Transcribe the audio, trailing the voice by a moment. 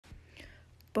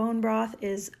Bone broth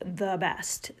is the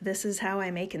best. This is how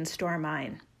I make and store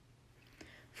mine.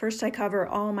 First, I cover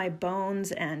all my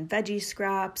bones and veggie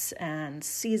scraps and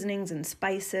seasonings and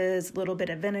spices, a little bit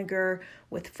of vinegar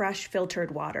with fresh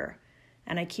filtered water.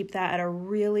 And I keep that at a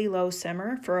really low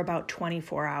simmer for about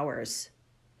 24 hours.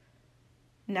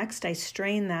 Next, I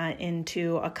strain that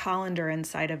into a colander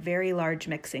inside a very large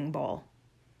mixing bowl.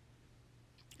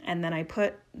 And then I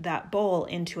put that bowl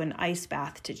into an ice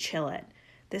bath to chill it.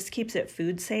 This keeps it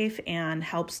food safe and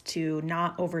helps to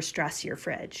not overstress your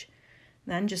fridge.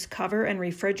 Then just cover and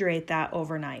refrigerate that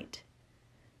overnight.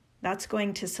 That's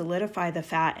going to solidify the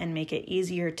fat and make it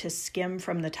easier to skim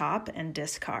from the top and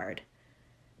discard.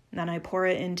 Then I pour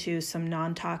it into some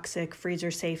non-toxic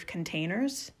freezer-safe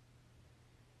containers.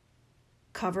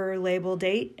 Cover, label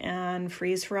date, and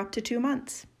freeze for up to 2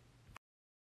 months.